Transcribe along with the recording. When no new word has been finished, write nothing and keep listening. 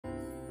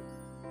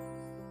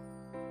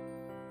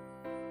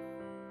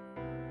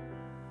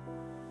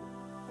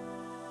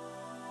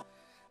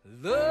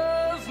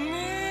Love me,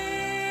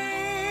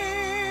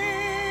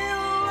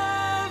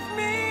 love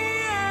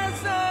me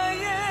as I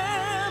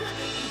am,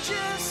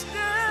 just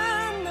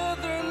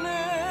another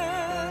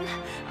man.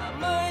 I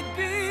might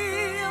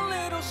be a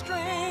little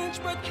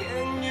strange, but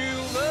can you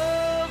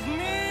love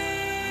me?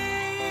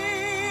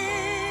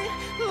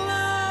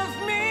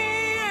 Love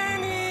me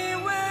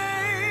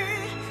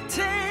anyway.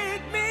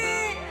 Take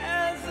me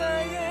as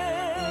I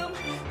am,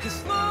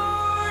 'cause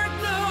Lord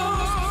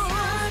knows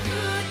I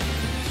could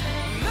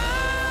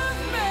love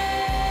me,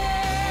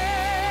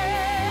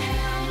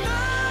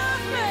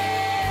 love me.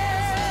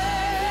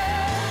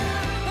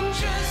 I'm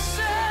just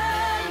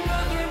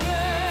another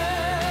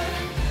man.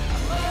 I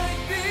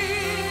might be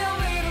a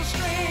little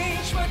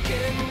strange, but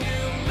can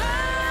you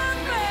love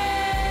me?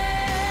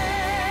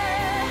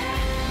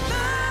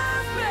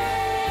 Love me.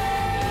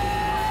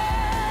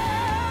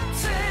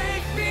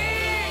 Take me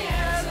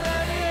as I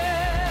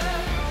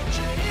am， 只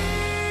因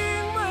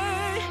为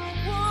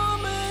我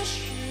们是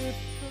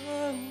朋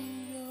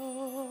友。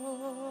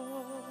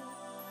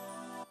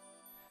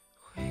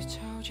会吵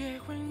架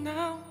会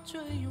闹，最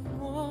有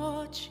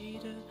默契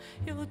的，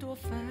有多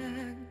烦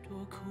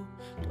多苦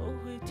都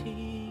会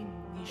听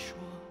你说。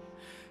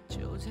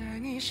就在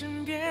你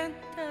身边，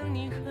当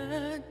你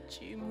很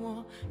寂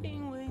寞，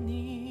因为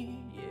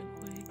你也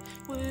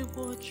会为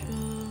我这么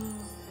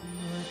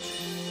做。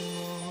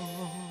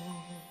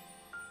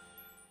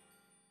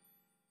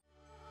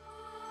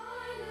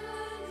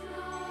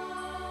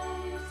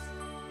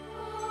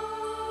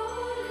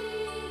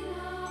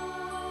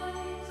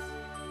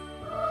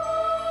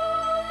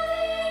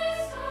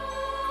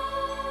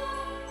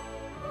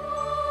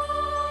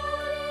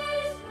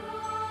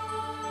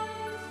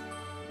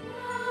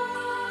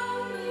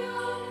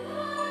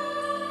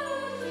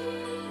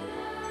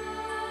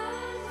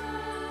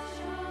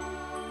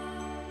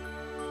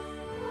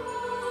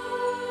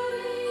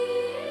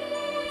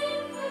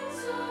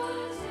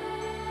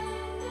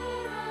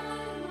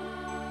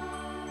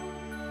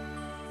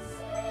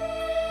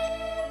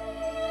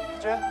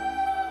娟，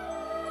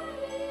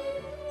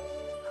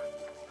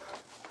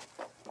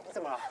你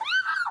怎么了？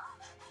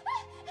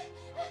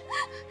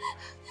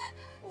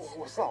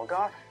我是老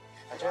刚，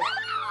小娟。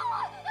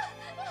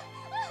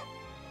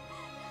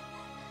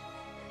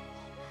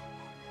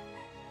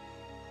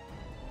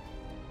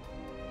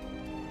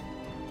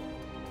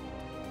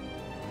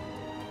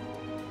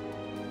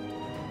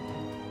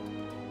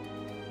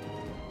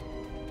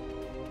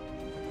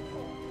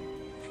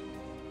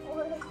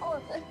我的扣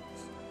子。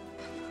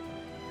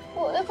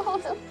我的扣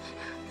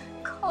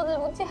子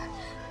不见了。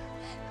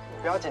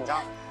不要紧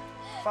张，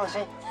放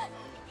心，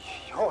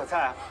有我在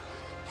啊。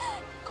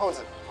扣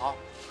子，好，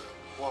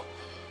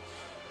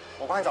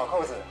我帮你找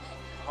扣子。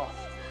好。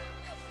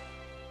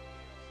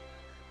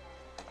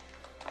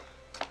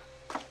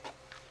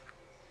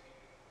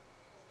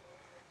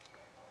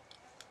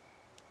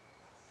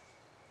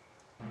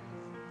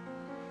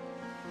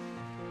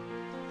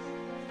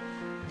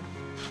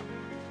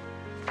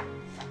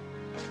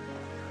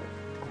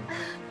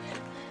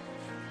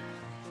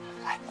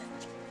来，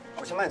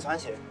我先帮你穿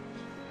鞋。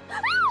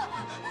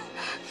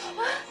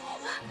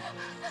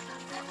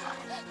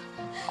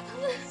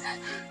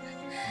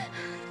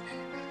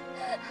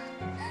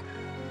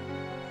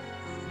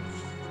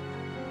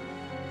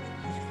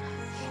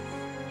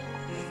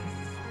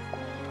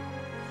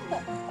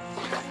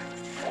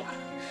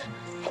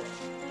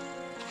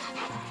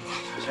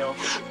小心哦。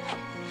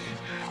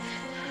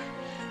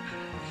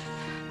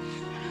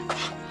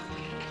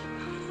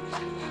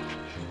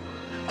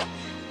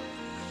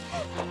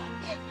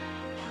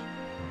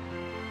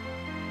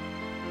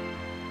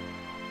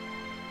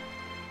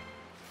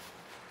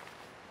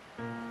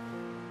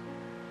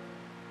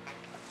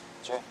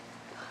娟，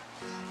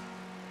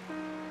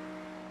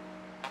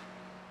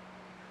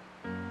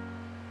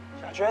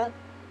小娟，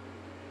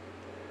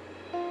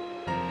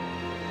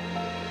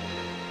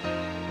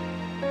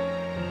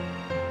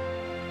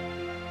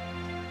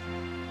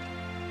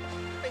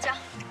回家，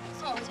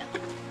送我回家。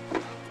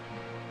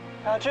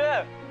小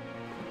娟，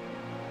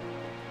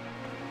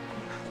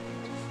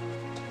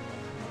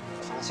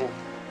放心，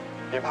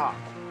别怕，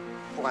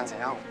不管怎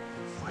样，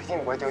我一定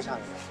不会丢下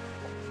你的。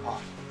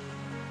好，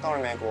到了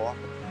美国，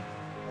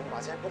我们把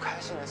这些不开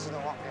心的事都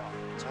忘掉，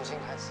重新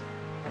开始。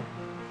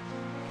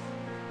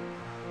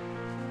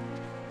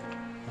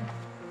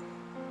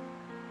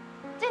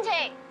静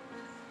晴，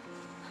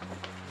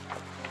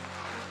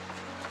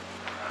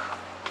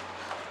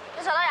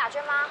有找到雅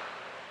娟吗？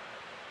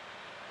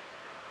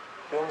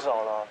不用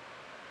找了，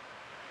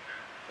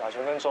雅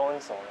娟跟周恩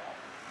走了。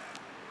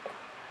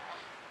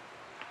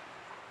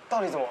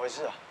到底怎么回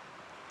事啊？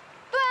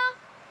对啊，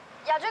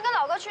雅娟跟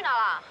老哥去哪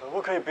了？可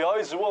不可以不要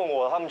一直问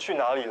我他们去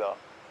哪里了？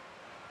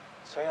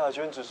陈雅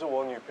娟只是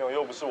我女朋友，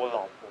又不是我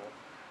老婆。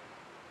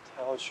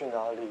她要去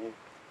哪里，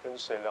跟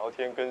谁聊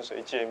天，跟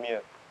谁见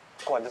面，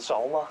管得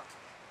着吗？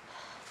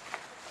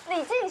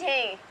李静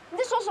晴，你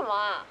在说什么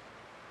啊？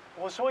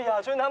我说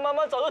雅娟她妈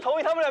妈早就同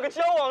意他们两个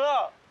交往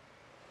了，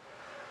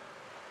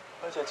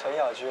而且陈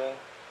雅娟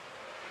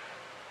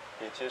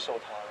也接受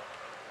他了。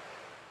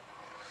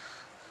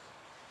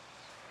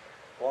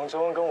王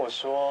中恩跟我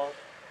说，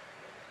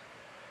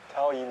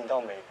他要移民到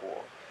美国，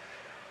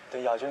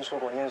等雅娟出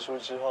国念书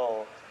之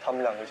后，他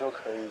们两个就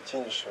可以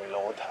近水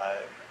楼台，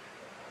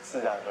自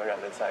然而然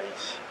的在一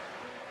起。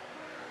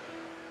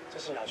这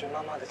是雅娟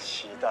妈妈的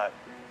期待，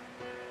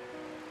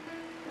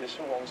也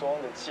是王中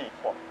恩的计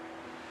划，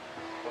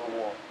而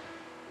我，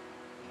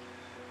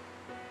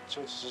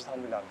就只是他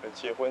们两个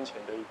结婚前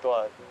的一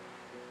段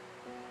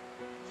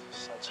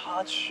小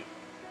插曲。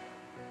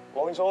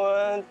王中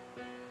恩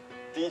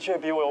的确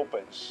比我有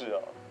本事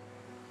啊，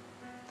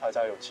他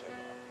家有钱嘛。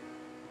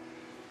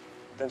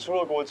等出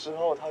了国之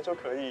后，他就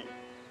可以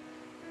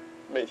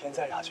每天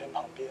在雅娟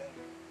旁边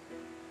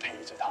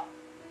陪着她，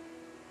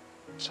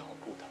照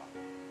顾她。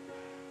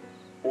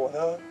我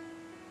呢，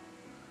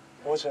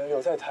我只能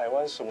留在台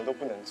湾，什么都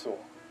不能做。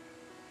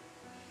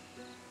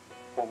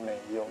我没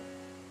用，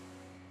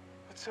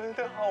我真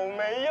的好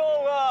没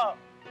用啊！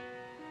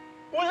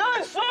我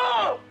认输。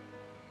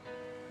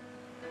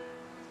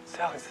这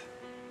样子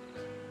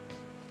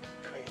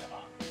可以了吧？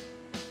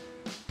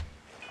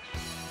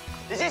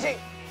李进行，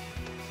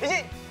李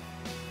进。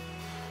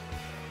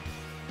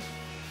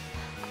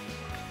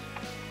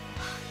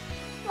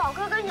老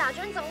哥跟雅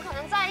娟怎么可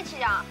能在一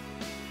起啊？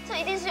这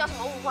一定是有什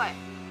么误会。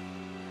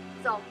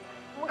走，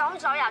我们赶快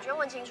去找雅娟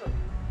问清楚。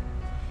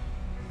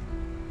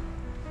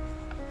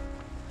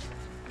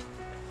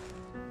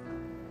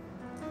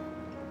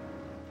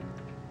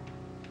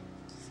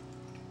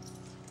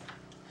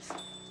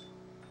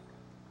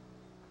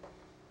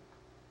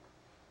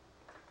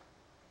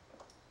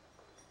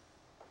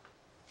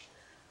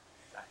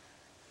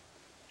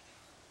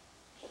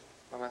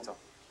慢慢走。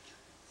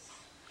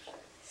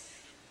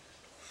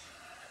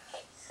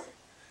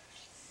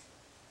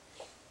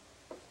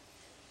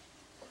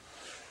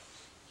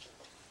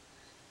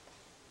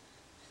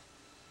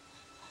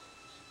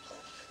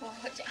我要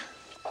回家。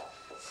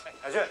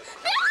雅娟，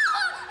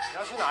你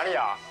要去哪里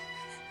啊？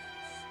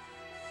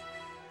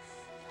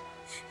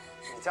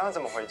你这样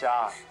怎么回家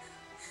啊？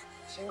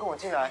先跟我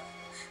进来，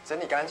整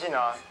理干净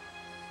啊，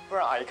不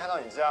然阿姨看到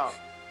你这样，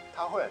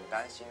她会很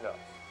担心的。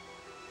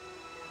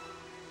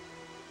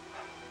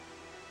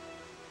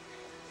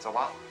走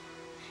吧。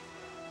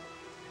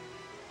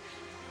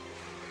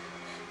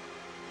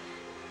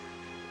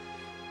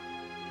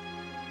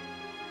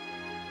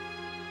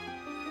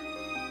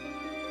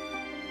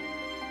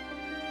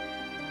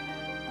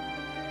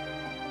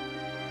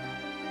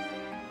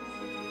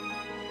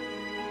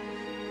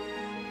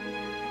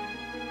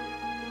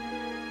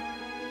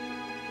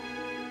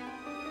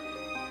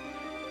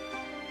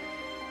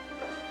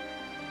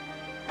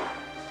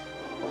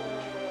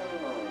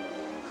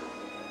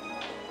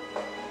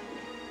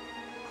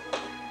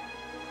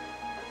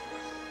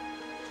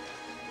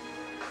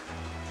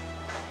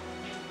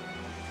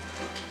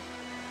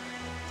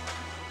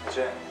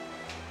轩，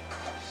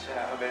先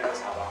来喝杯热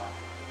茶吧。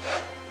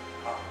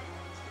好，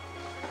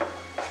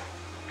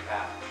来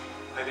啊，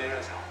喝杯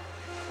热茶，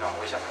暖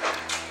和一下。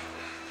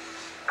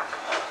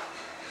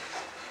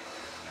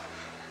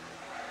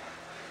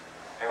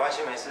没关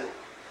系，没事。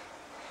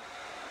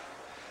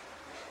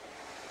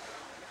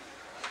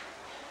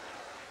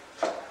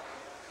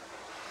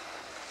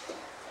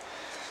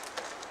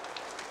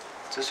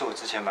这是我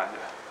之前买的，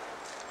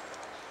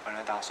本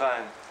来打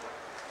算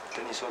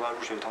等你收到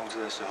入学通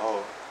知的时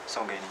候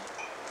送给你，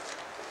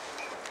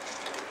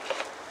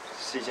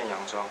是一件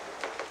洋装，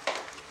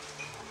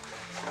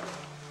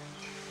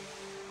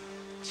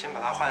先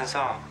把它换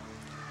上，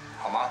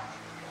好吗？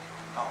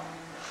好。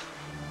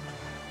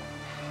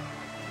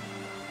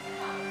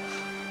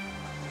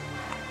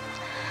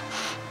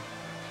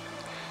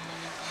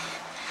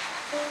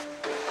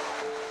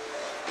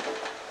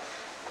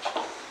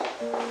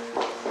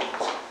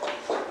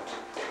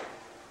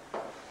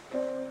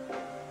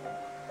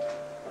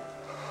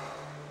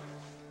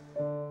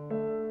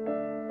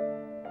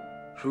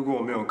如果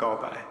我没有告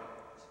白，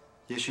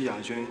也许雅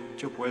娟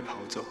就不会跑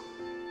走，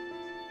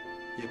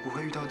也不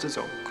会遇到这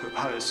种可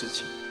怕的事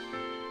情，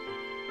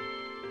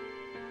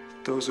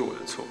都是我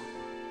的错。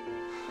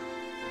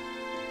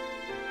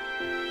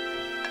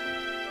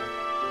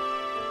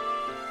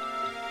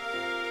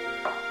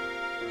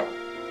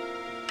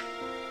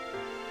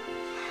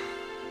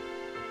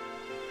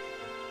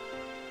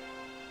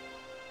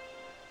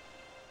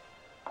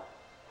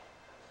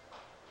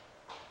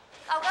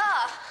老哥，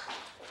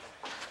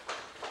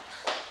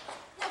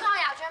你有看到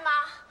雅娟吗？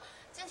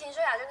建琴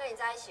说雅娟跟你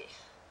在一起。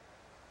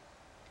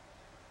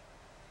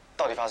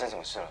到底发生什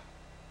么事了？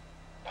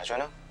雅娟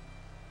呢？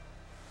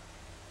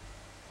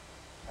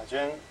雅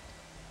娟，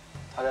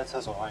她在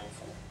厕所换衣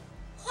服。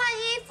换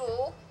衣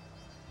服？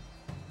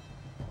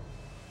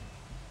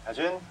雅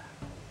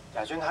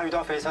娟她遇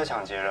到飞车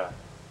抢劫了，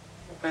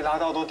被拉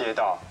到都跌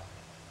倒，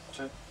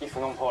就衣服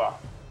弄破了。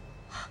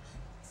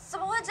怎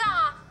么会这样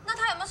啊？那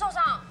她有没有受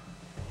伤？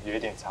有一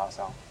点擦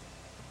伤，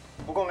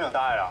不过没有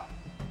大碍啦。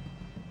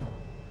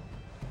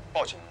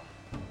报警了吗？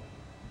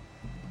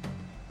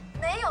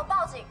没有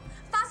报警，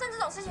发生这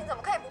种事情怎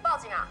么可以不报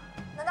警啊？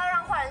难道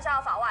让坏人逍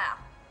遥法外啊？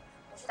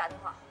我去打电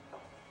话。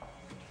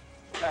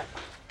哎，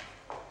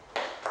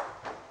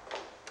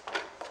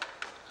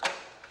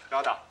不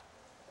要打。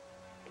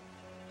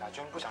雅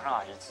娟不想让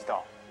阿姨知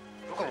道，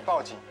如果你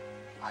报警，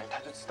阿姨她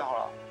就知道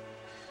了。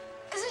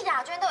可是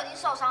雅娟都已经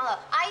受伤了，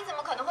阿姨怎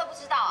么可能会不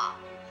知道啊？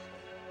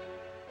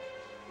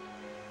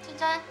珍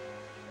珍，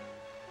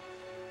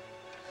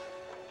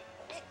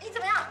你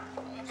怎么样？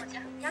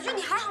雅娟，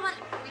你还好吗？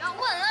不要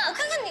问了，我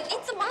看看你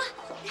怎么了？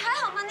你还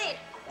好吗你？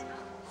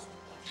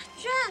雅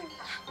娟，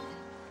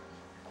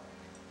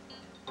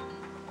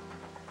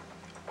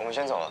我们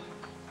先走了。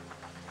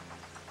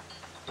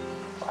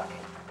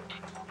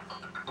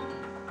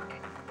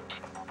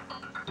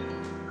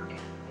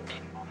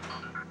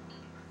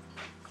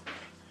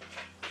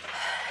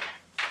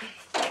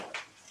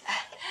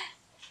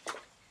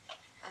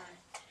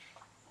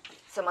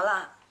怎么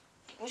了？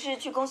不是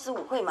去公司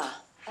舞会吗？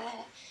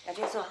哎，雅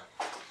娟坐。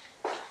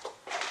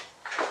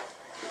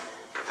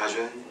雅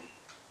娟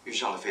遇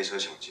上了飞车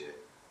抢劫，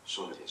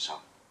受了点伤。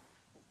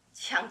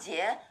抢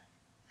劫？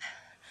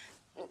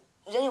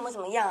人有没有怎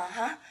么样啊？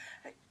哈？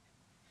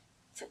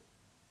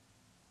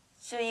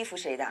这衣服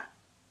谁的？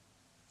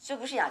这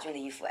不是雅娟的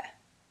衣服哎。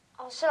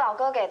哦，是老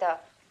哥给的。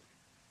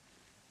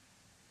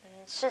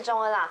是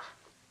钟恩啦。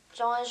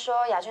钟恩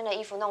说雅娟的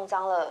衣服弄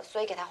脏了，所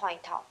以给她换一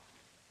套。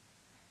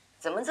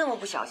怎么这么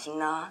不小心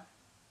呢？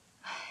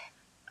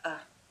哎，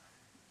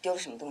丢了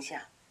什么东西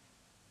啊？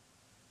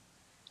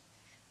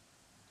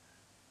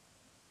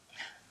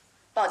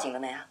报警了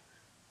没啊？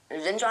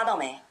人抓到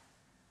没？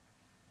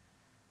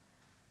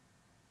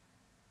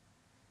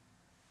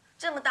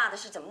这么大的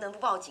事怎么能不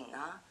报警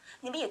呢？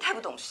你们也太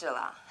不懂事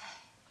了。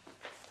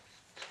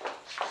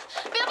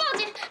不要报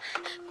警！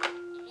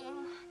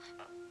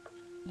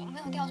我没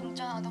有掉什么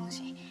重要的东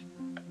西，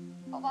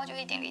包包就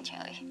1点零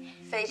钱而已。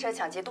飞车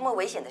抢劫多么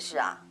危险的事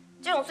啊！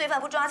这种罪犯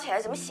不抓起来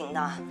怎么行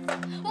呢？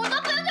我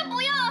说不要就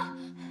不要，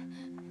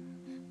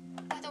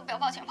拜托不要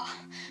报警吧。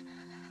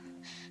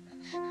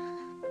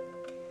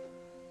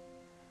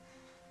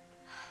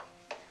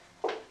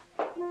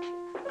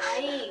阿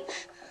姨，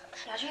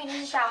雅娟一定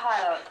是吓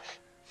坏了，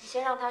你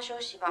先让她休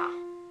息吧。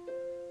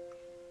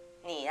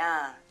你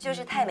呀，就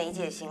是太没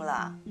戒心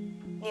了。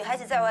女孩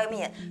子在外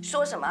面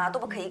说什么啊都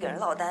不可以给人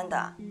落单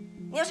的。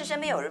你要是身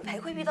边有人陪，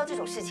会遇到这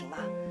种事情吗？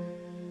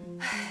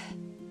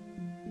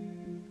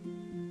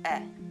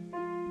哎，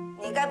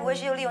你该不会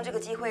是又利用这个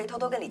机会偷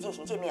偷跟李进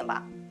行见面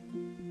吧？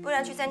不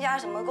然去参加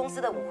什么公司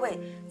的舞会，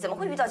怎么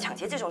会遇到抢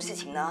劫这种事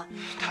情呢？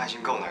他已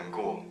经够难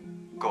过，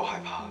够害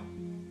怕了，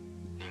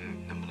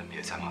您能不能别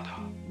再骂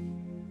他？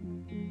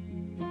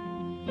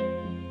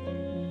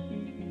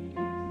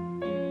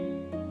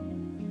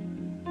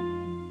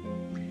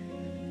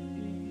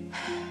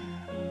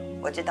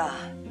我知道啊。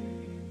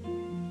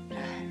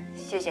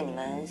谢谢你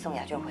们送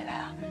雅娟回来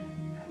啊，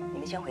你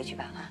们先回去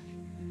吧啊。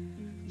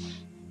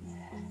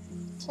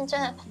珍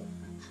珍，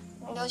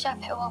你留下来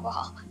陪我好不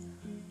好？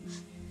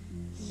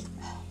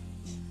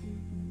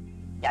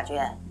雅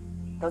娟，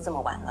都这么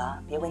晚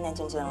了，别为难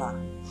珍珍了。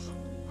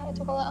拜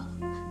托了，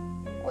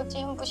我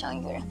今天不想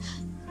一个人。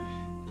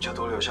你就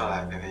多留下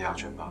来陪陪雅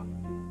娟吧。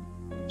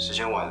时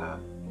间晚了，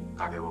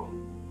打给我，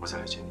我再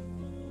来接你。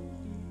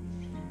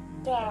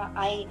对啊，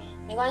阿姨，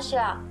没关系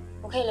啦，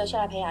我可以留下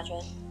来陪雅娟。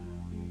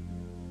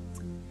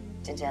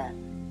珍珍，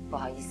不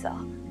好意思啊，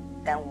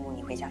耽误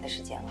你回家的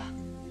时间了。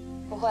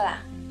不会啦。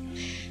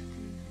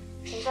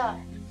陈正，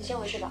你先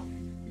回去吧。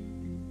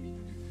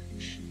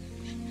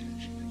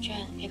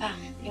娟，别怕，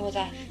有我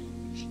在，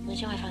我们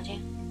先回房间。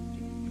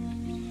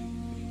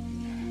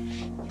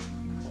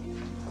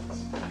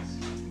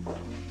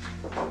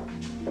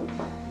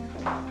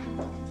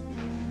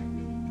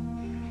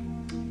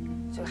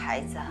这个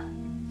孩子啊，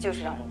就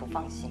是让人不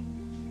放心。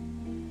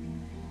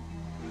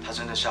他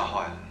真的吓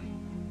坏了。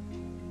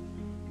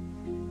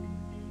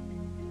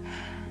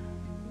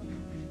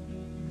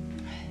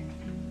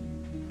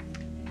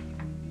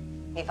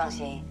你放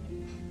心，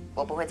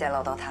我不会再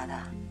唠叨他的。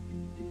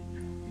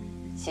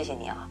谢谢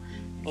你啊，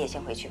你也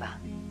先回去吧。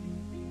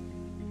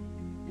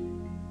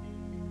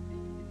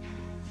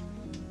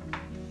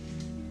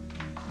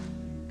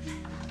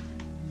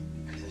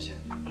再见。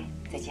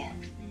再见。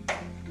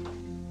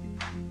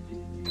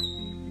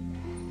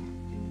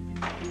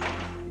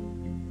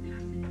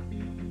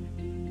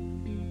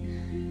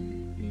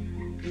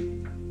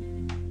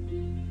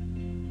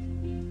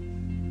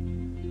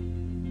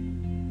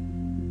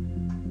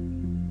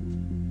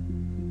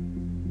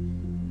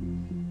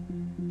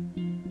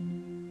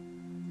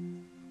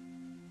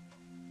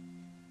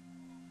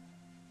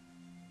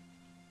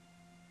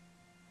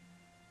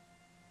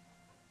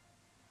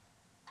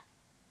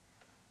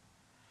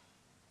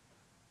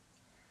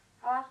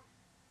好了，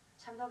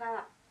差不多干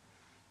了。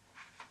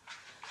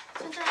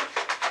珍珍，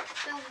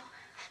不要走。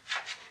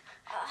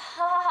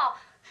好好好，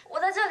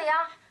我在这里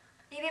啊，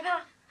你别怕。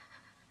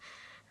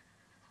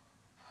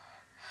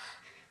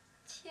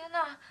天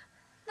哪，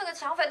那个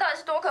抢匪到底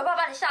是多可怕，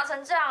把你吓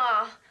成这样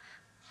啊？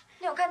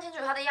你有看清楚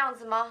他的样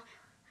子吗？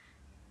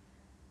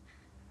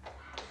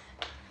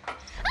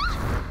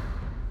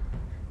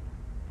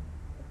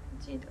不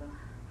记得，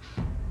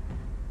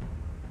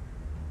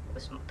我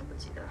什么都不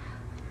记得。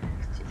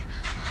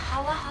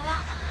好了好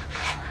了。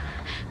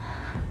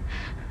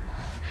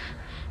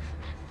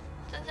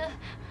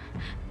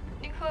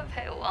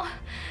王，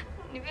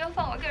你不要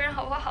放我一个人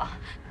好不好？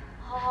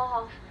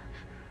好，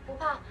不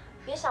怕，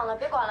别想了，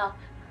别管了，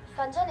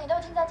反正你都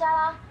已经在家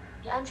啦，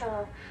你安全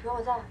了，有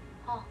我在，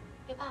哦，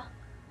别怕。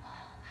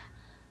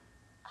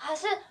还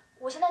是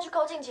我现在去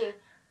扣静晴，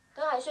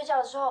等阿姨睡觉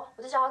的时候，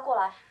我再叫她过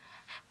来。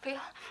不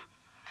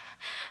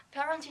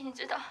要让静晴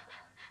知道。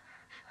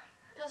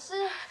可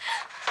是，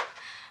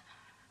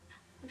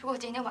如果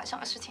今天晚上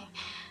的事情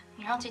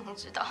你让静晴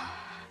知道，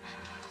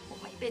我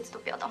们一辈子都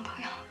不要当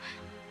朋友。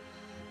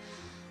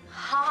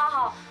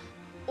好，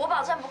我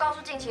保证不告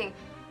诉静晴。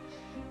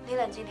你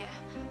冷静点。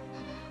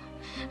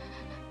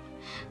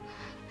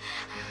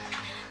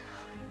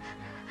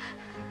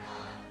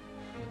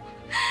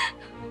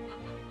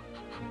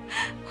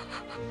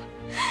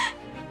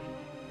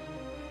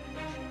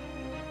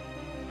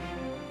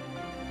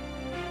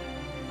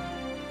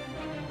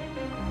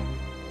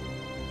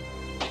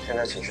现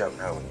在情绪还不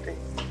太稳定，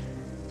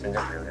真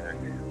正还有点难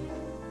给。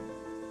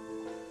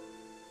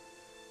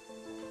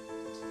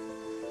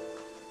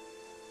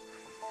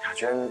雅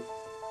娟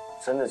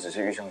真的只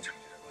是遇上抢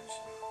劫的关系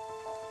吗？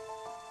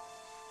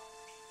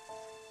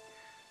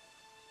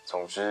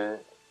总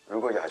之，如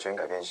果雅娟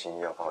改变心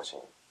意要报警，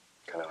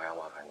可能还要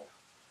麻烦你了。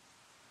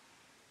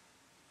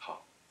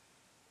好。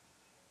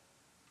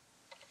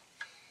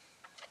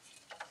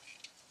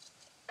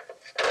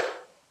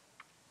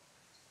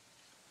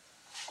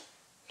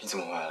你怎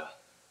么回来了？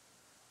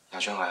雅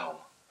娟还好吗？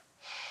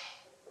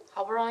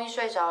好不容易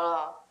睡着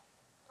了，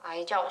阿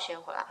姨叫我先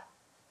回来。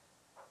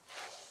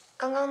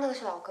刚刚那个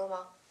是老哥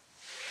吗？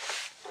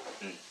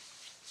嗯。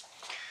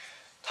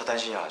他担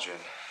心雅娟。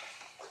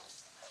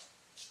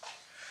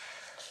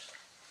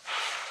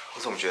我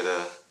总觉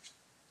得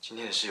今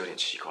天的事有点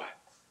奇怪。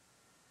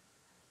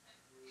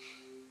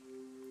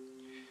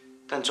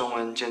但钟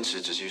恩坚持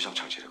只是遇上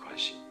抢劫的关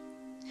系。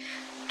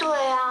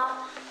对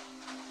啊，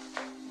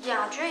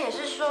雅娟也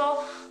是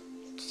说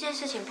这件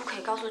事情不可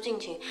以告诉静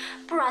晴，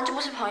不然就不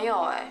是朋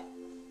友哎。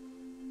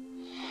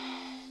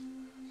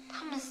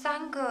他们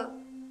三个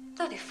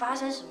到底发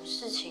生什么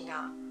事情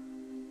啊？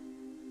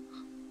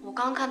我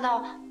刚看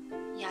到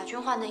雅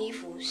娟换的衣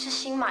服是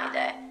新买的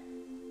哎，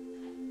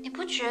你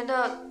不觉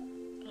得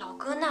老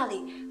哥那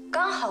里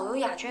刚好有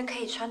雅娟可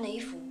以穿的衣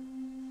服，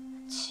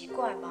很奇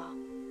怪吗？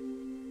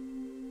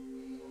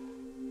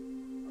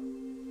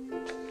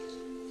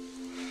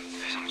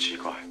非常奇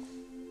怪，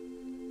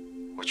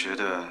我觉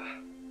得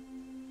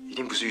一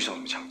定不是遇上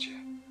什么抢劫。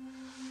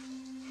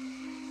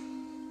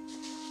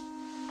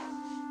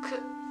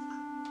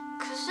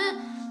可是，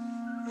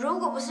如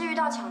果不是遇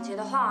到抢劫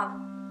的话，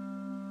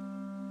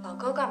老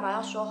哥干嘛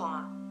要说谎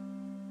啊？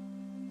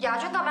雅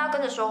娟干嘛要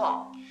跟着说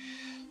谎？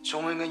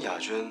钟恩跟雅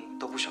娟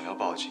都不想要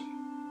报警，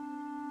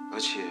而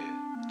且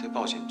对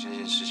报警这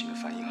件事情的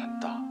反应很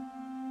大。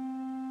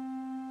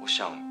我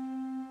想，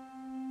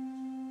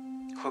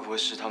会不会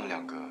是他们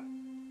两个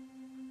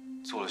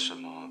做了什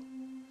么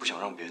不想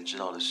让别人知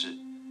道的事，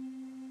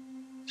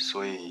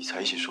所以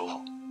才一起说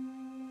谎？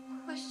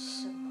为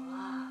什么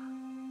啊？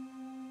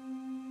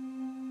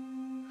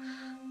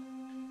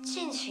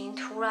静晴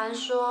突然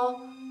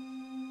说，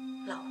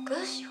老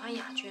哥喜欢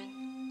雅娟，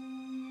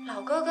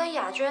老哥跟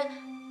雅娟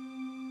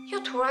又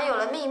突然有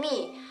了秘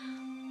密，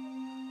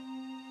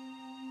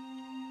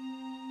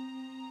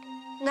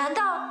难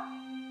道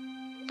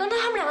他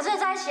们两个真的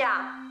在一起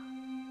啊？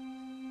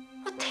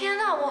我天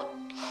哪，我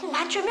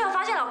完全没有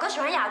发现老哥喜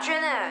欢雅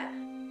娟哎。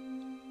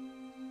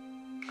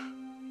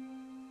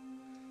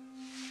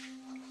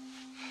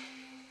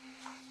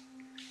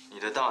你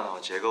的大脑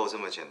结构这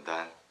么简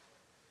单，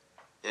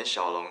连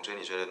小龙追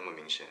你追得那么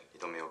明显，你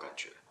都没有感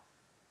觉。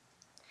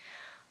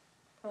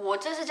我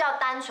这是叫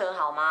单纯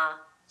好吗？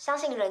相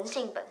信人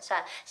性本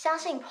善，相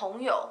信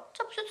朋友，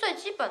这不是最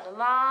基本的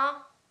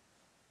吗？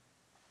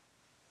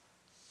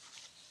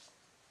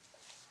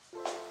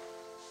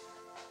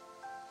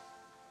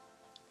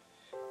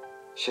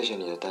谢谢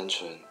你的单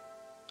纯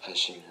和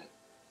信任，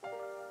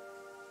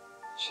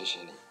谢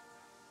谢你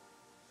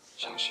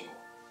相信我。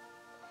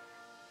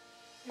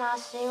那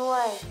是因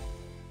为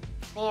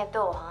你也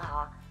对我很好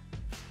啊。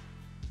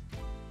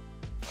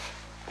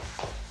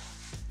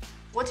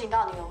我警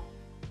告你哦，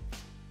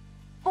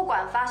不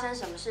管发生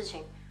什么事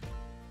情，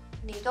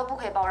你都不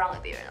可以把我让给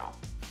别人哦。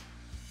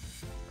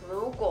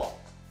如果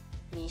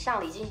你像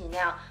李金喜那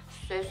样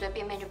随随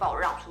便便就把我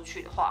让出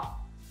去的话，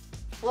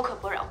我可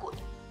不会饶过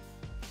你。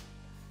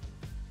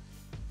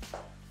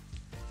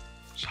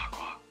傻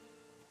瓜，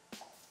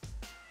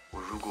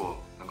我如果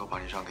能够把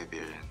你让给别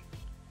人，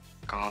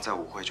刚刚在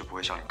舞会就不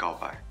会向你告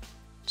白，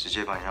直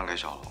接把你让给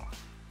小龙了。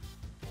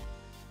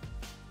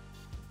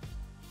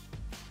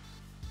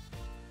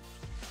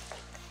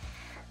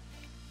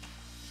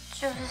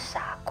就是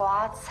傻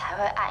瓜才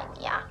会爱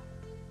你啊！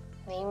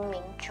明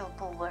明就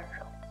不温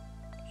柔，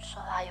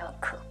说话又很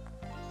刻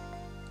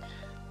薄。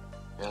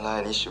原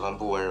来你喜欢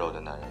不温柔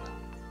的男人啊！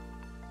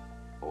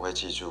我会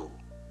记住，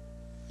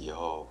以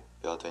后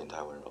不要对你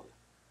太温柔了。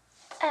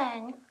哎，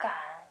你敢？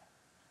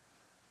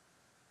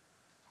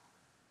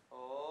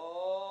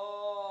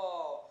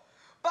哦，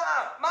爸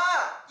妈，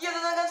叶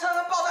真真跟琛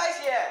跟抱在一起，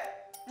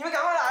你们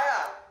赶快来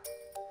啊！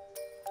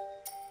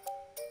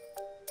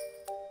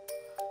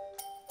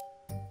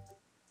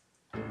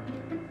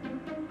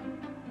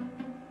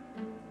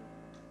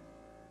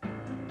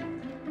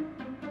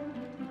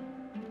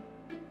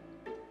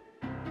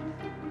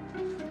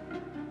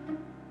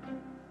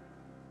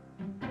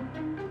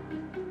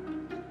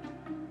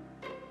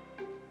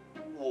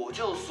我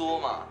就说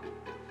嘛，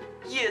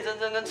叶真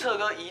真跟彻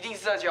哥一定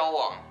是在交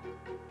往。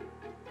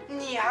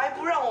你还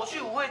不让我去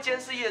舞会监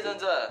视叶真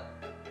真？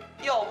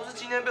要不是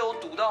今天被我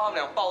堵到他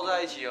们俩抱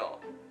在一起哦，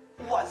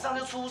晚上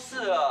就出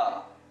事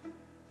了。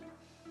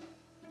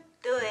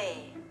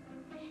对，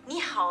你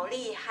好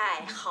厉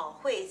害，好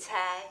会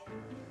猜，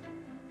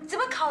怎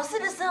么考试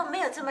的时候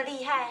没有这么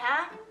厉害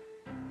啊？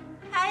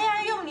还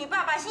要用你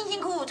爸爸辛辛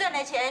苦苦赚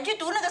的钱去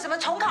读那个什么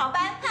重考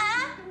班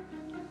啊？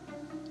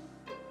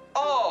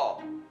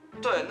哦，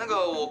对，那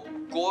个我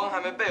国文还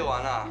没背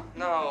完啊，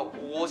那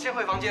我先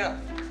回房间了。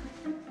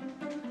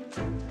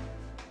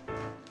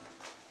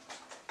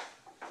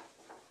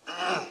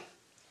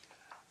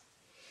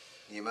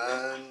你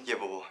们叶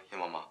伯伯、叶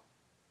妈妈，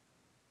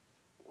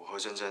我和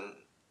珍珍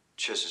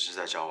确实是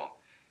在交往，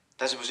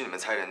但是不是你们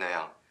猜的那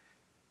样，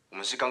我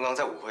们是刚刚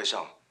在舞会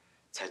上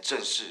才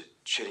正式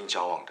确定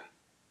交往的。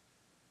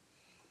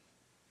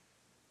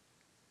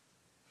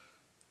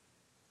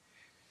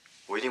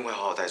我一定会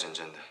好好待珍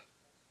珍的，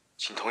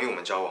请同意我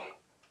们交往。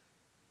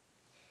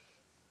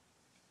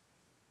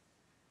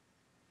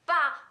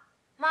爸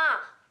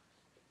妈，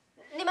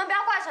你们不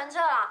要怪陈彻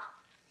啦，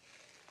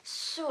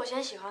是我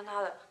先喜欢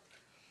他的。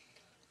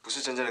不是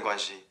珍珍的关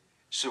系，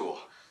是我。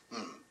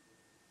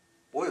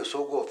我有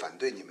说过反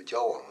对你们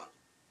交往吗？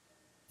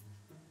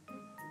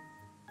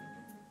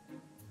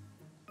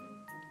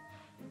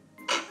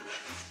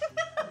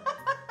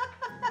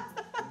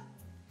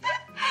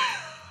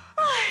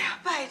哎呀，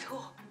拜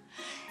托，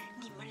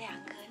你们两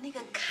个那个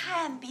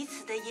看彼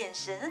此的眼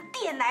神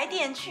点来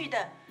点去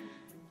的，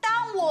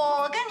当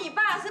我跟你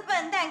爸是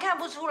笨蛋看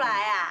不出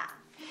来啊？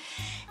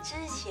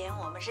之前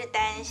我们是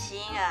担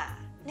心啊，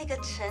那个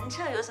陈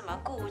彻有什么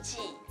顾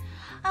忌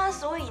啊，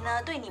所以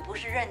呢对你不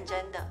是认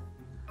真的。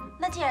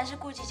那既然是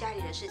顾忌家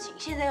里的事情，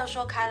现在又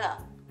说开了，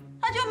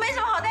那就没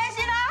什么好担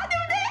心啦，对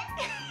不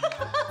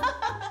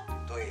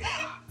对？对呀，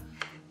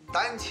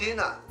单亲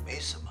呢没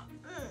什么，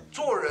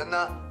做人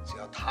呢只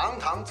要堂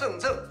堂正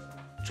正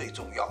最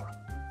重要了。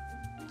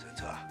陈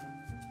彻啊，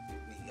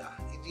你呀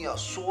一定要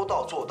说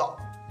到做到，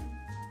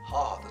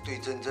好好的对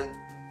珍珍，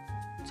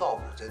照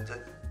顾珍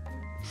珍，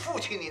负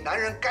起你男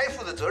人该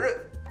负的责任。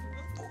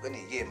我跟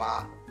你叶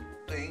妈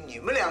对于你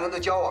们两个的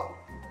交往，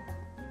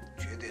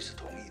绝对是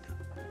同意的。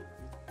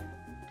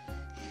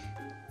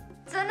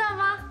真的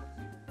吗？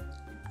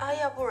啊，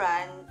要不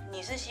然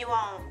你是希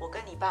望我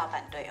跟你爸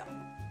反对哦？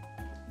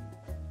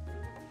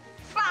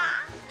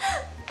爸，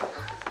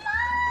妈，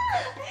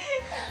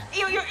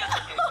有，我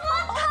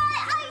太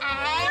爱你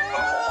了。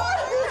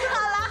好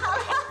了好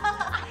了，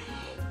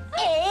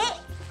哎，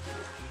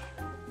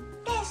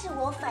但是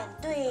我反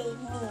对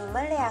你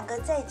们两个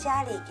在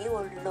家里给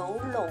我搂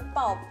搂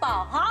抱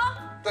抱哈。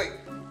对，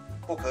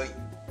不可以。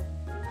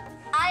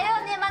哎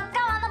呦，你们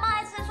干嘛那么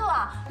爱吃醋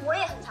啊？我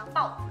也很常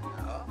抱。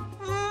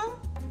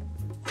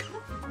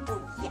不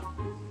一样。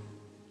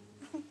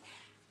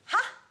好，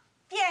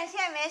既然现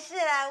在没事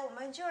了，我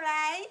们就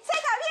来拆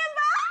卡片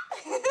吧。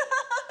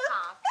卡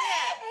片？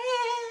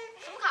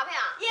什么卡片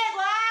啊？叶国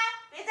安，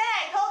别在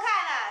那里偷看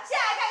了，下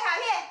来看卡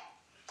片。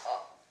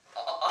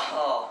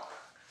哦。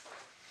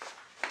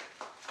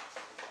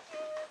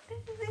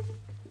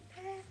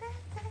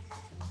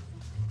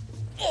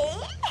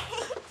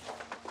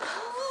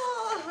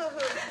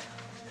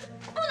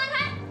不能开。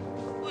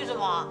为什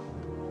么？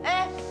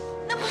哎，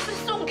那不是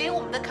送给我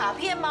们的卡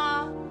片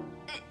吗？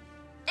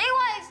因为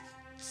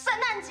圣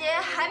诞节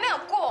还没有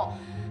过，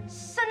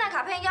圣诞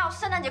卡片要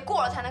圣诞节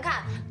过了才能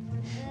看。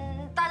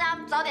大家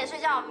早点睡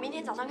觉，明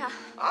天早上看。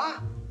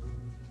啊？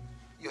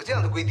有这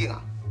样的规定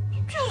啊？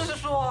就是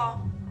说啊。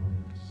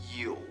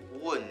有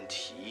问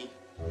题。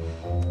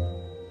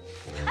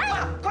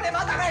妈，快点把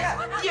它打开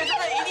看，叶真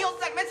真一定又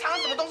在里面藏了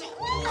什么东西。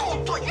后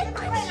退，急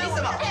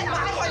什么？妈，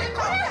快点，快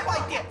点！妈，快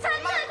点！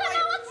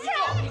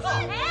你坐，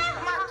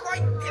妈，快点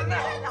呐！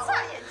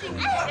擦眼镜，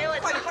给我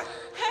快！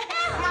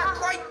妈，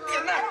快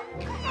点呐！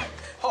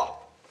嚯，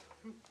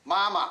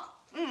妈妈，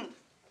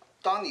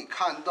当你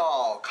看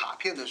到卡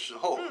片的时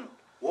候，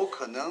我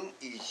可能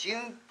已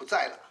经不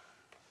在了。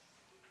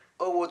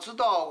我知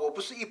道我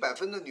不是100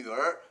分的女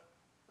儿，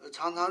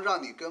常常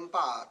让你跟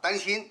爸担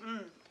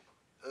心。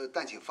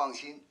但请放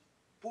心，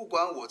不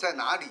管我在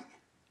哪里，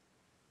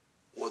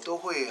我都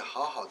会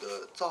好好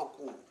的照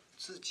顾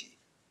自己。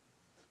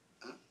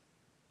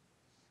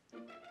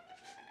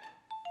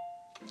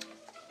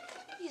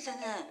叶真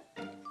真，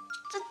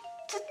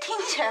这听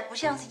起来不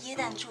像是耶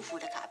诞祝福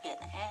的卡片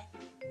哎。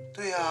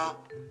对呀，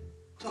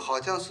这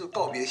好像是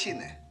告别信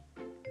呢。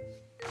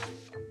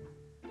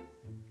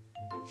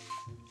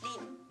你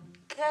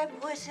该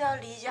不会是要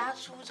离家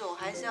出走，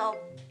还是要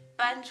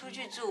搬出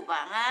去住吧？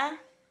啊？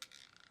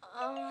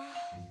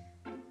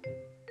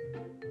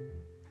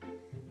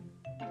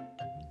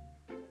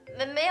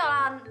没有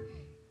啦，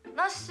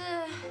那是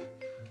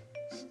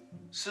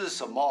是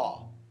什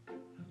么？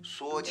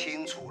说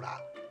清楚啦！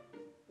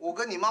我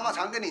跟你妈妈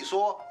常跟你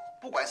说，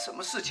不管什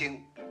么事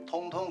情，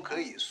通通可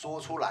以说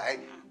出来，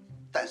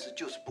但是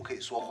就是不可以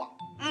说谎。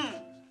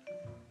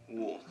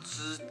我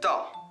知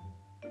道。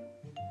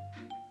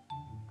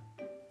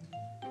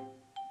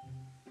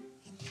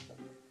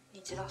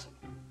知道什么？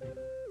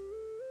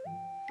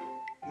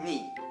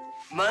你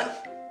们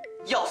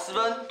要私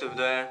奔，对不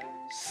对？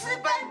私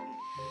奔？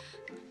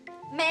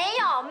没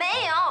有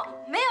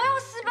要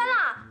私奔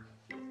啦。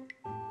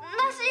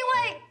那是因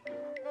为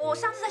我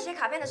上次在写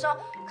卡片的时候，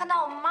看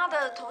到我妈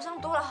的头上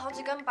多了好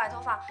几根白头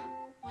发，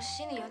我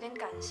心里有点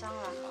感伤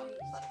了。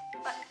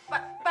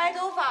白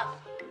头发，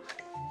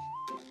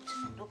真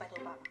的很多白头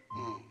发吗？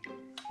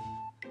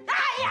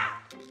哎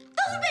呀，都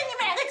是被你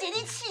们两个姐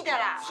弟气的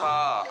啦。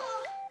他。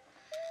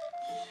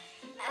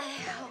哎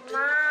呀，妈，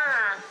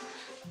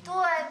对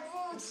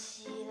不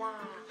起啦，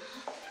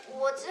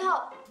我之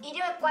后一定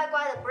会乖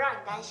乖的，不让你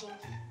担心。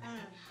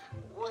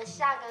我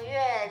下个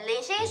月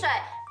领薪水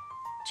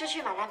就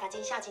去买蓝发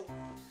巾、孝敬。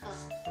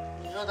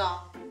你说的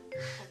哦。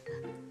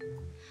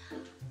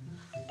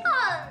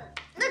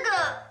那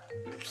个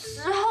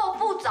时候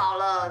不早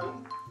了，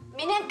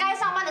明天该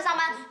上班的上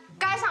班，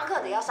该上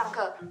课的要上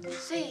课，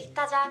所以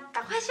大家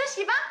赶快休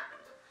息吧。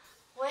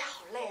我也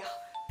好累哦，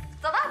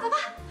走吧，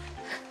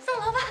上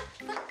楼吧，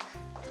走。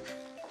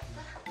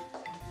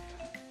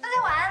大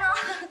家晚安哦，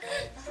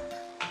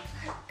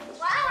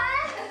晚安。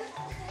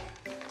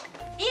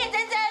叶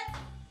真真，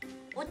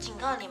我警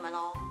告你们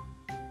哦，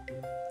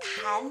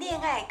谈恋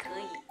爱可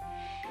以，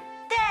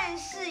但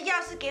是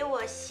要是给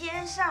我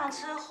先上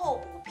车后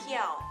补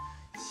票，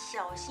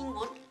小心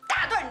我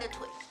打断你的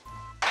腿。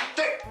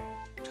对，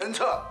陈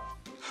策，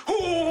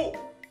呼，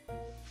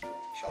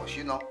小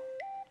心哦。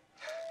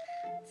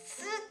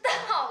知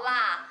道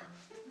啦，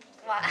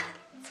晚安。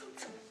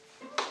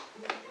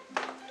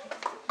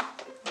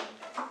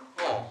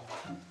哦，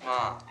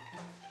妈，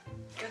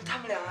跟他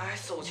们两个还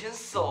手牵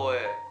手哎，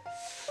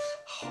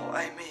好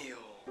暧昧哦。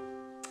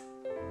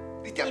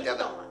你点点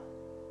的。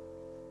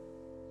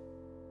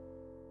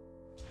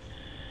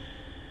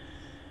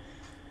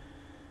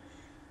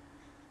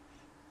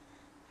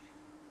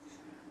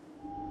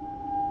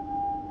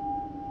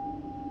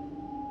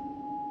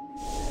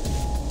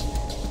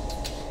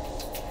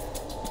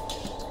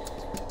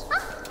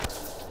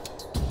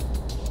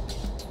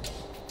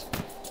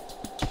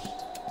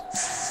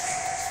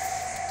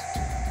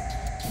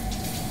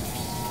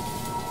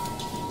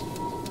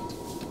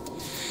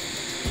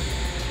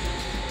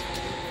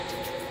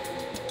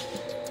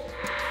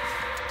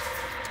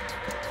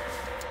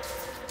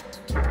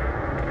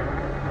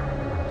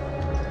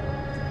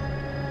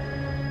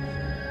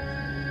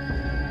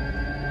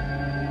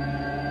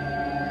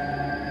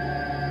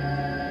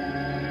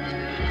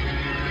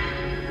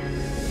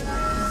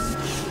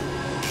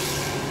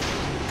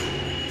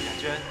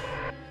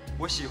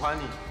我喜欢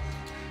你。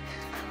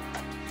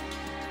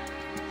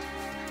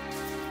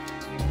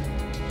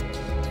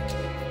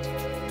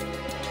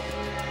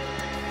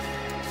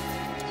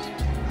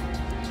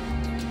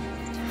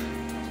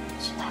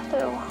是他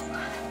对我。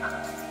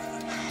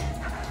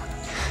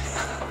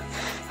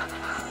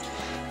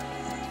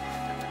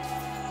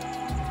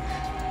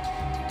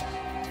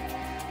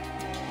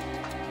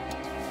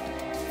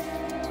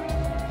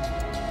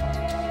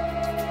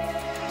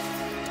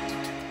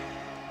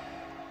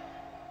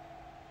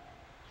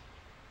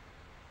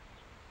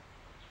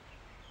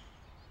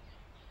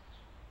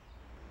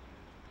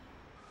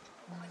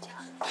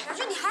小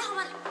俊，你还好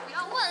吗？不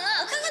要问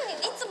了，我看看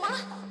你怎么了？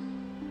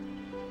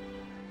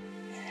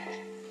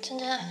真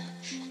真，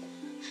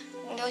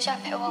你留下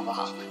陪我好不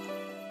好？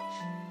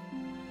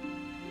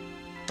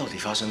到底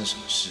发生了什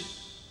么事？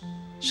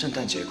圣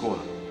诞节过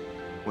了，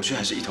我却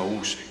还是一头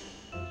雾水。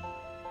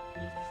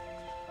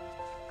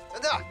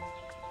真的，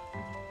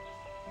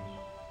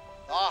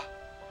走啊！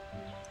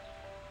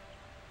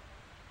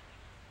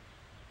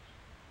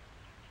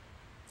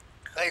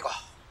喝一口。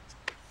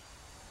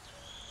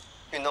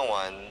运动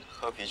完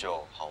喝啤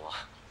酒好吗？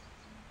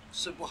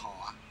是不好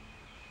啊，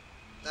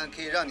但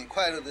可以让你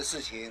快乐的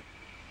事情，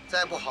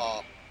再不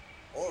好，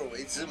偶尔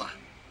为之嘛。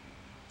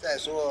再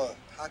说，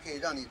它可以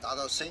让你达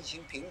到身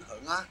心平衡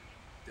啊，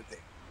对不对？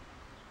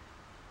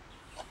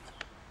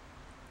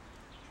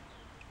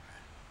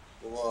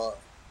不过，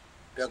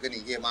不要跟你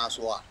叶妈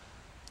说啊，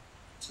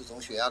自从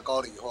血压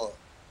高了以后，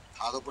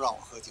她都不让我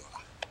喝酒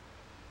了。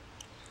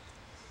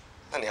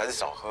那你还是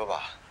少喝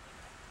吧。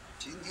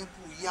今天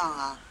不一样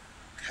啊。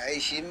开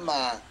心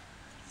嘛？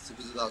知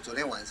不知道昨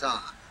天晚上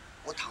啊，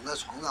我躺在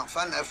床上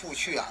翻来覆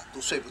去啊，都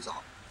睡不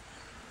着，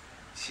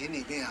心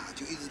里面啊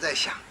就一直在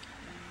想，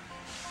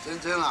真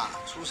真啊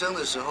出生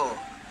的时候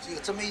只有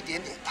这么一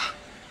点点大，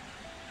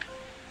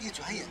一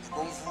转眼的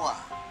功夫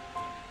啊，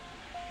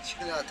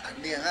就要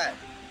谈恋爱了。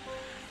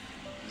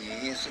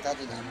你是她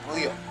的男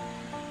朋友，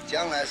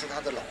将来是她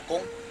的老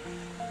公，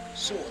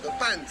是我的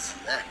伴子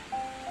哎。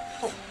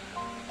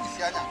你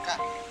想想看，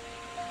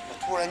我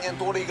突然间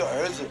多了一个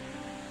儿子。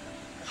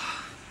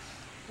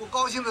我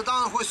高兴的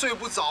当然会睡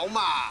不着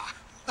嘛。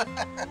晨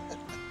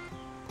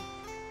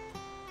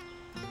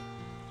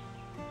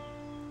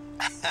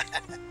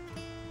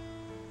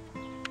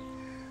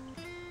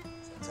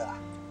晨啊，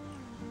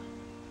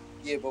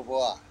叶伯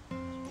伯啊，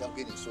要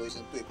跟你说一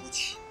声对不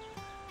起。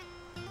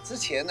之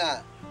前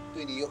呢，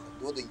对你有很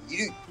多的疑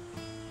虑，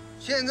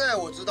现在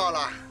我知道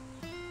了，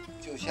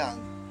就像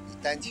你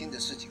单亲的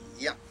事情一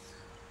一样。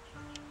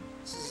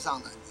事实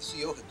上呢，你是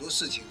有很多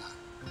事情啊，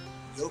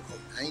有口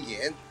难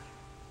言，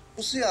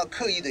不是要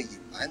刻意的隐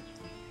瞒，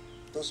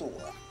都是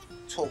我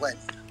错怪你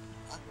了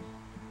啊。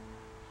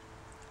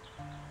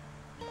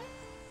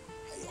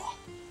还有啊，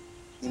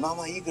你妈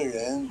妈一个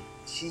人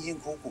辛辛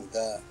苦苦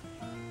的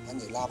把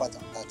你拉拔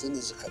长大，真的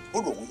是很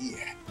不容易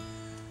哎，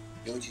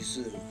尤其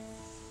是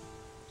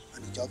把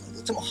你教导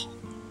的这么好。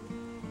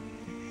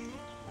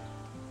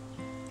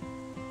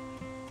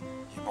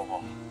叶伯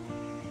伯，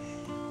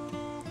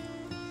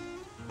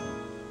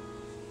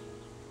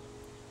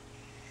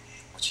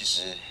我其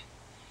实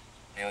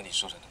没有你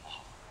说的那么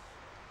好，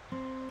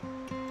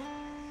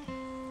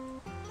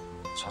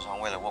常常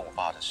为了问我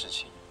爸的事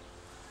情，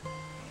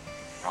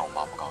让我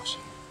妈不高兴。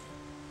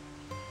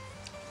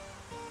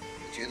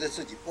觉得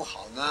自己不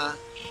好呢，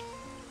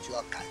就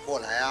要改过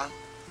来啊！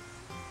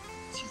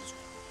记住，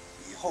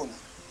以后呢，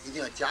一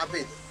定要加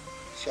倍的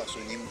孝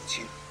顺你母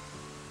亲，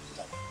知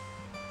道吗？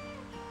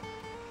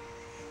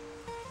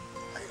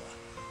还有啊，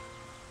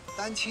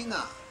单亲呢，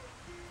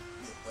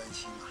没有关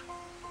系嘛，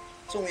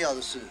重要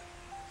的是，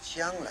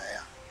将来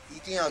啊，一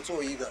定要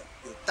做一个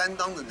有担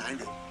当的男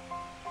人，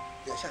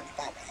要像你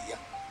爸爸一样，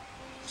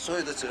所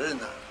有的责任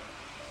呢，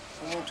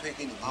通通推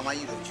给你妈妈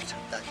一个人去承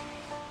担。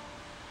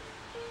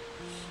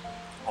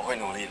我会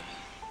努力的。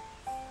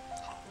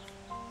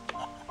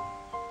好。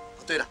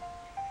对了，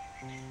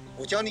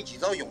我教你几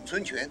招咏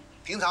春拳，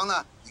平常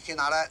呢，你可以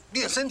拿来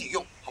练身体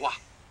用，好不好？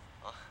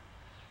啊。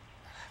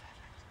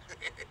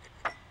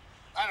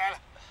来，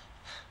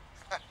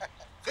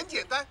很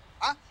简单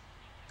啊，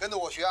跟着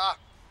我学啊。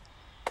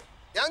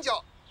两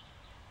脚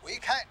围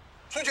开，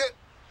春拳，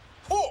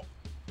破，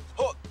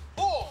破，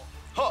破，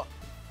破。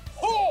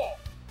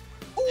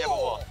叶伯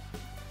伯，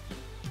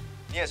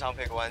你也常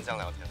陪国安这样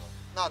聊天吗？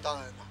那当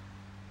然了，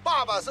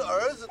爸爸是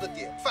儿子的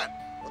典范，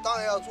我当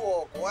然要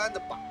做国安的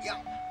榜样。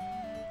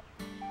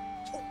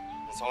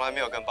你从来没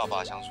有跟爸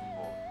爸相处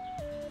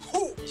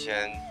过。以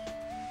前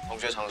同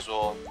学常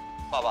说，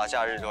爸爸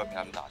假日都会陪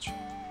他们打球。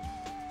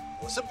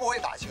我是不会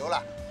打球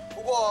了，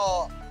不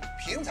过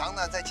平常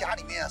呢，在家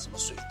里面啊，什么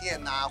水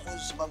电呐，或者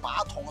什么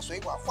马桶水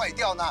管坏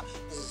掉呢，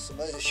或者什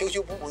么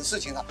修补的事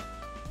情呢，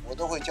我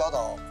都会教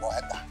导国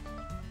安的。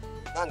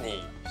那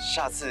你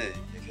下次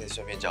也可以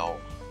顺便教我。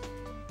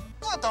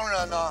那当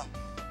然了，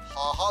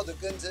好好的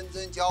跟珍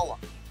珍交往，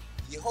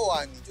以后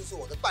啊，你就是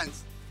我的伴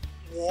子，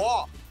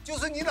我就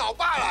是你老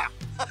爸了。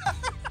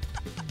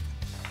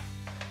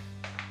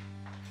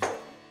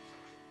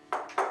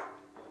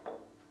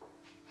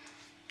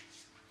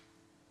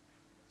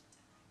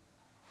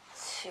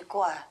奇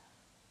怪，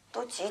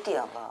都几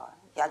点了，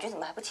雅君怎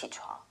么还不起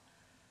床？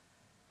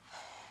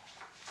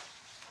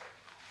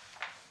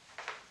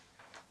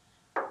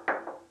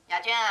雅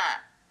君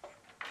啊！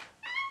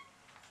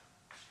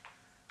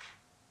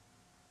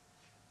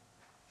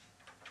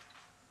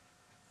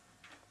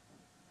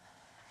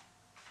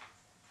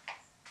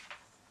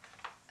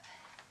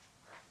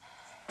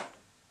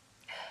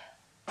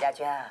雅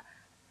君啊，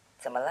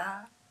怎么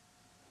啦？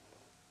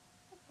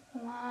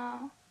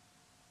妈，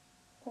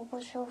我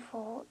不舒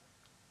服，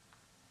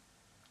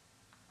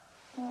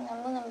你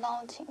能不能帮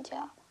我请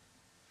假？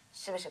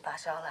是不是发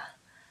烧了？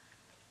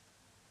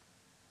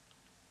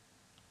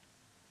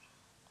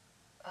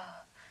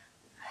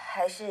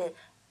还是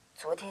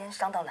昨天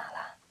伤到哪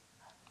了？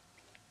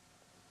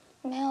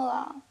没有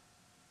啦，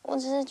我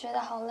只是觉得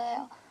好累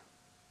哦。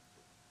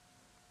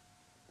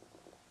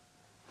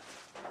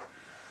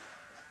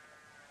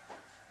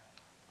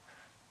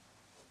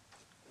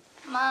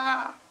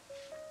妈，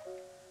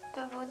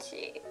对不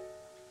起，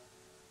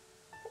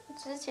我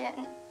之前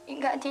应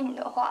该听你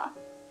的话，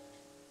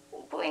我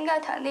不应该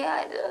谈恋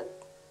爱的，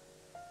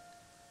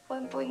我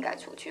也不应该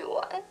出去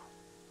玩，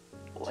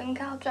我应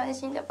该要专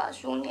心的把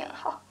书念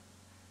好。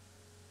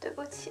对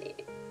不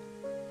起，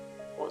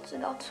我知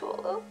道错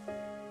了。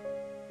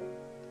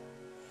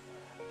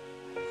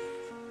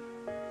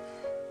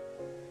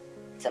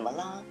怎么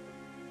了？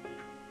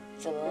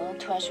怎么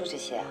突然说这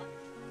些啊？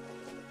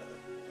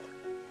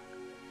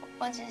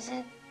我只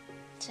是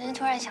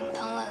突然想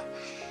通了，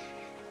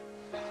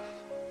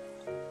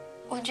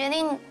我决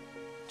定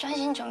专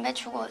心准备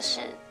出国的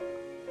事。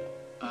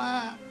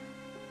妈，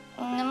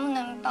你能不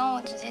能帮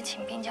我直接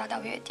请病假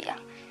到月底啊？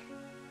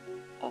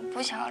我不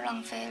想要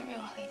浪费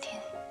任何一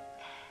天。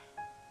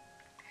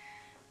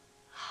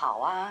好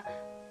啊，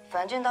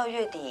反正到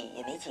月底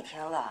也没几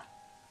天了，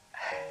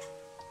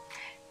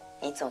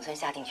你总算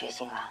下定决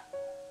心了。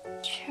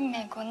去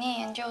美国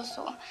念研究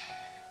所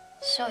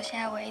是我现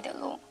在唯一的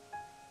路。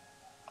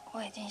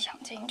我已经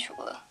想清楚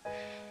了，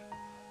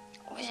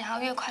我想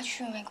要越快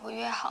去美国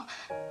越好，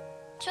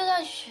就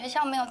算学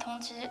校没有通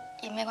知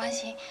也没关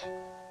系，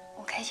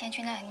我可以先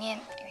去那里念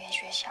语言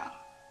学校。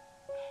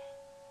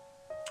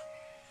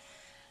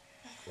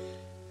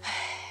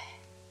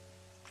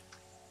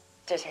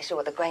这才是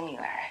我的乖女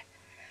儿。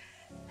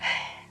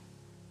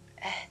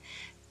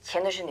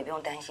钱的事你不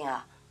用担心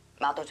啊，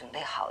妈都准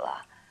备好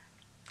了。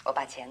我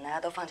把钱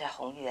呢都放在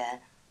宏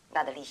源，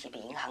那的利息比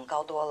银行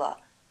高多了。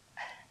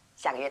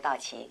下个月到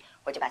期，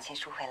我就把钱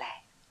赎回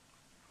来。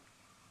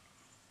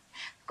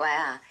乖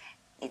啊，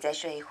你再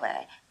睡一会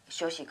儿，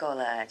休息够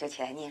了就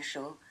起来念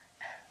书，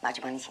妈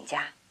去帮你请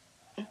假。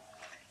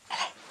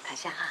来，躺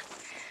下啊。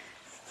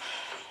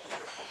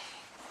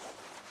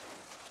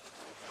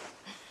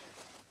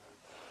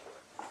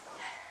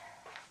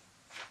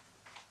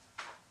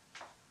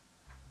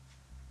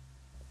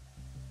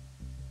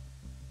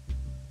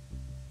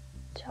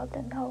只要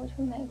等到我去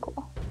美国，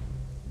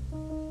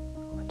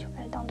我就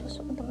可以当做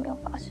什么都没有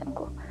发生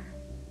过，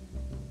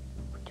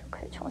我就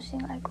可以重新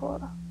来过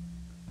了，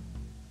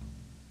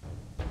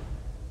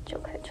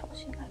就可以重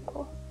新来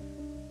过，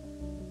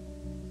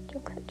就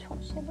可以重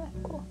新来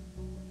过。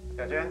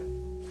小娟，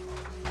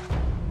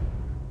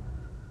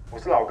我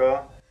是老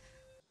哥。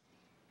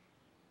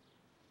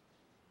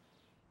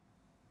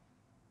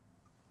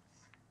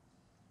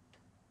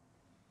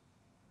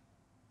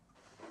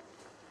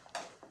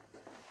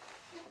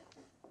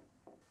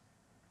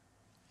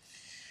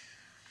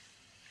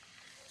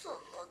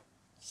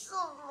这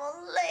么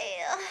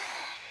累啊！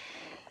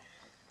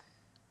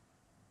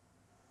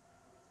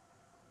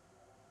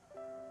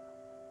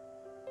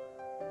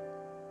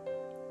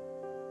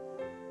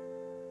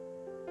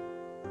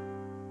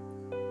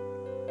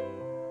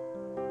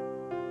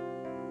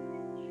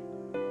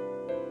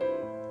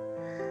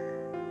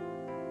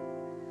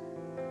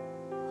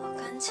我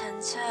跟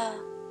晨澈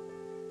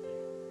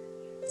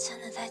真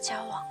的在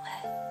交往嘞。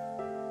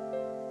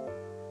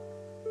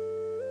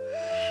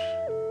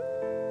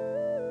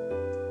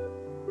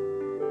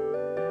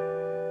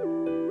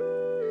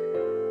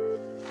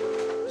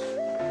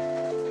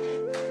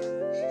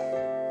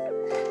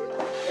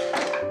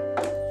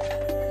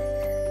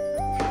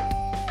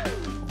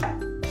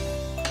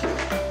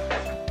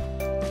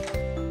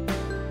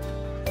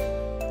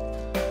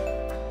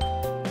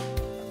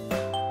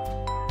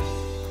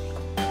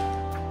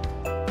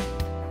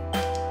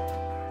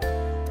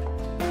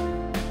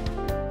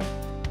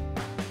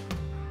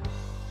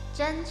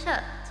侦测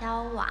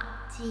交往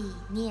纪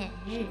念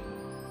日。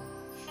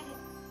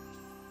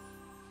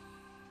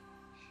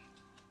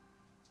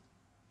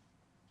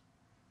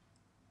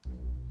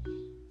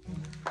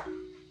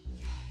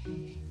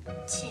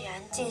既然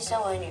晋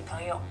升为女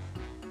朋友，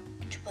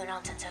就不能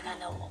让晨澈看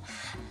到我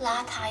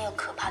邋遢又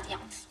可怕的样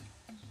子。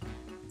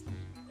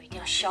我一定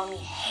要消灭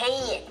黑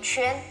眼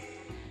圈，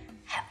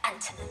还有暗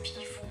沉的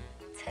皮肤，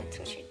才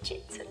出去见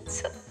晨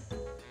澈。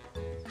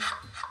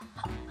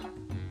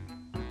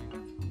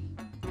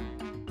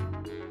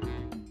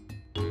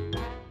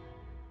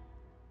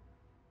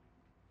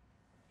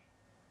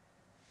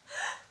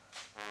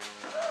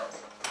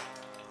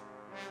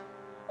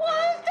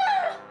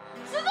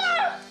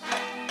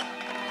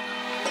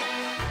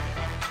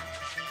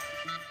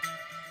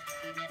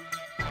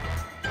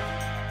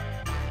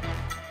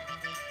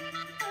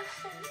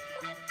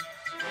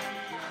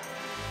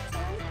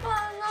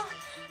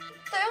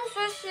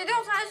洗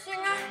掉才行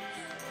啊！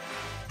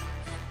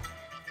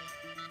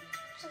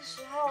这个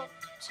时候，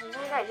晨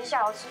澈应该已经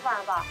下楼吃饭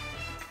了吧？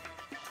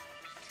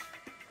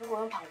如果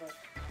用跑的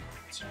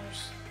进浴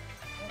室，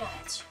应该来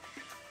得及。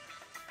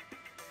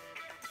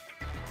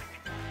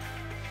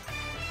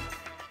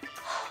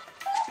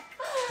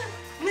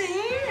没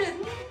人！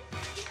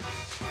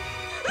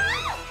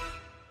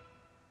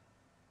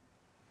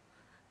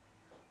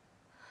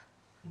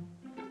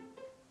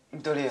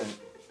你的脸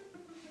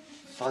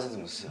发生什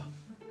么事啊？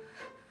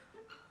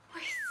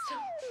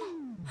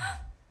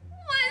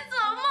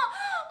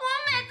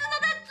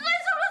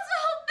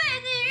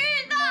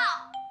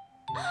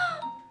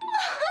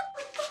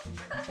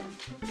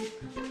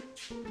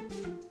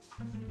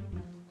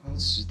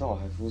迟到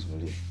还敷什么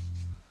脸？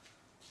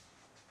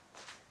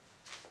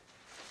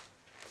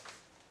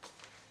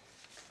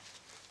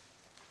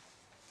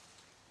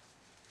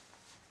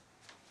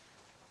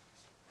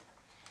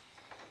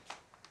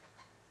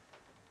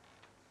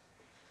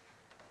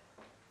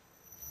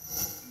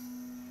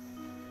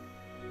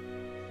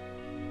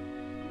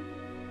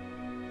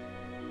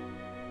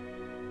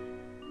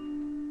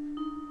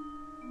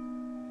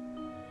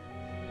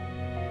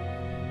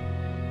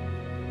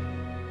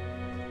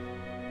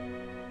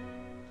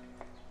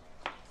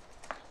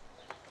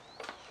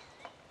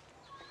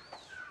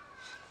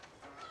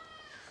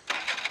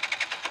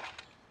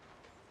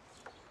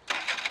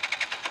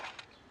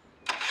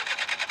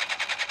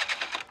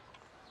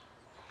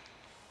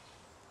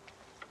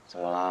怎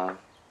么啦？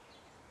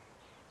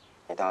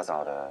一大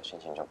早的心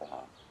情就不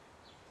好？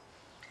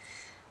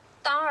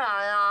当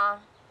然啊，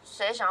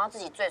谁想要自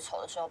己最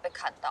丑的时候被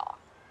看到啊？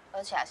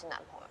而且还是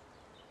男朋友。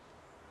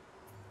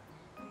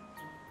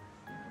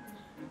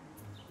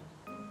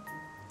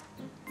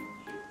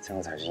这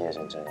样才是叶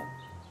真真啊！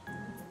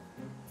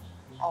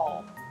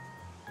哦，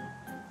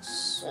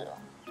是哦。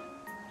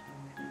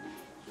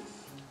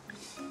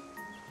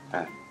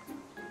哎，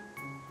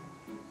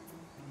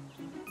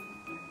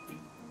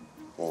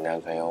你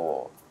男朋友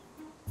我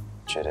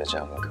觉得这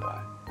样很可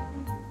爱。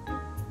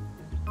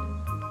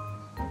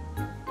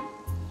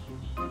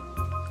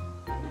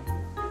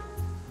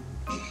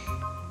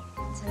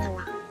真的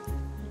吗？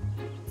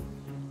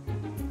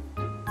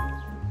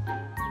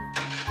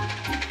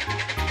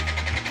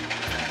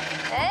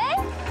哎。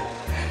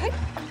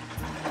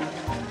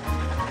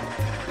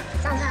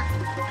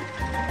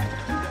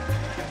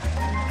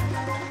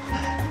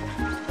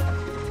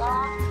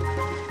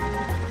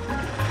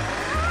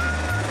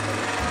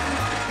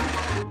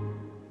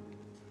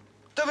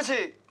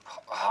起，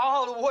好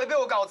好的舞会被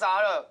我搞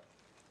砸了。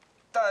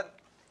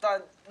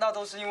但那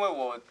都是因为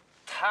我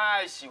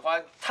太喜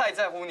欢、太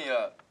在乎你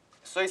了，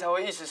所以才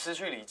会一时失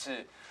去理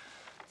智。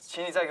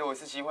请你再给我一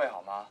次机会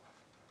好吗？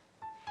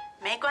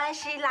没关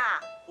系啦，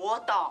我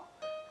懂，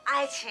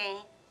爱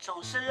情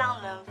总是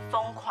让人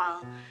疯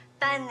狂，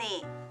但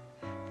你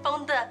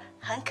疯得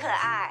很可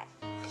爱。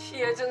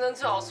叶真真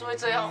最好是会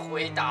这样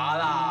回答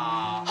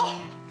啦。哦，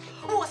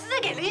我是在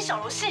给李小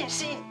柔信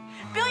心，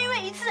不要因为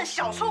一次的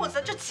小挫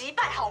折就击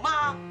败，好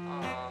吗？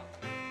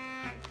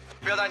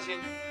不要担心，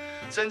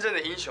真正的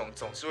英雄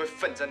总是会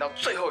奋战到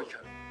最后一刻。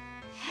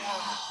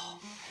哇，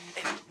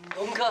哎，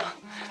龙哥，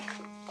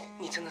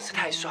你真的是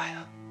太帅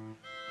了！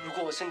如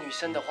果我是女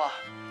生的话，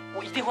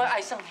我一定会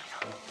爱上你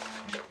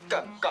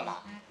的。干嘛？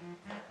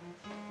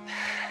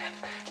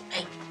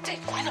哎，这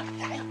来了，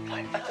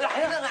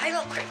来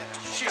了！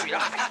去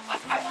啊！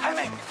还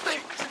没，对，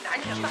是男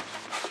人嘛。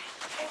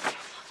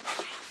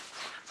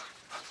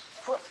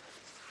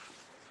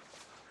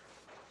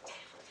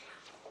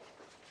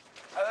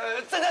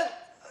真真，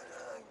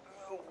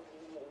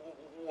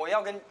我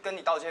要跟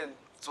你道歉。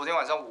昨天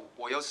晚上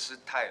我又失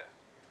态了。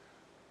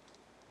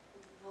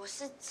我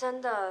是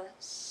真的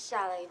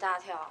吓了一大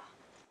跳啊。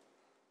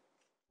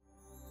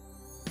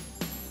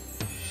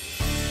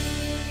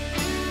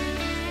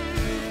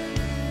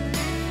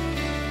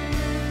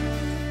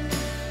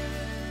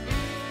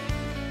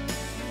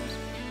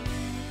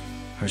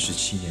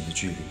27年的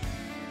距离，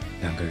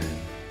两个人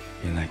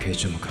原来可以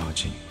这么靠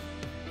近。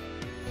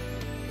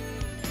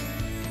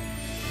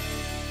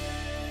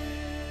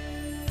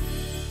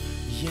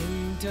演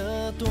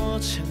得多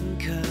诚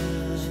恳，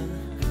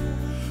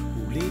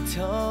无厘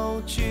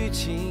头剧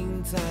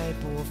情在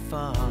播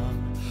放。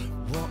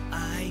我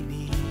爱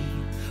你，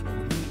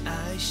你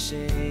爱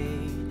谁？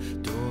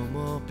多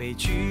么悲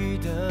剧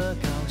的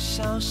搞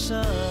笑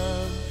声，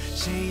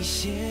谁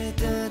写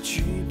的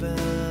剧本？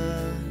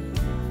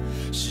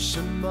是什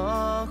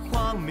么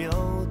荒谬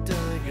的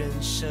人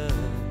生？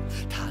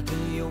他的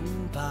拥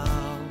抱，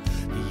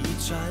你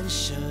一转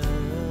身，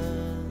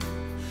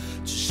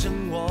只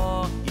剩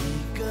我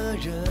一个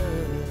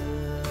人。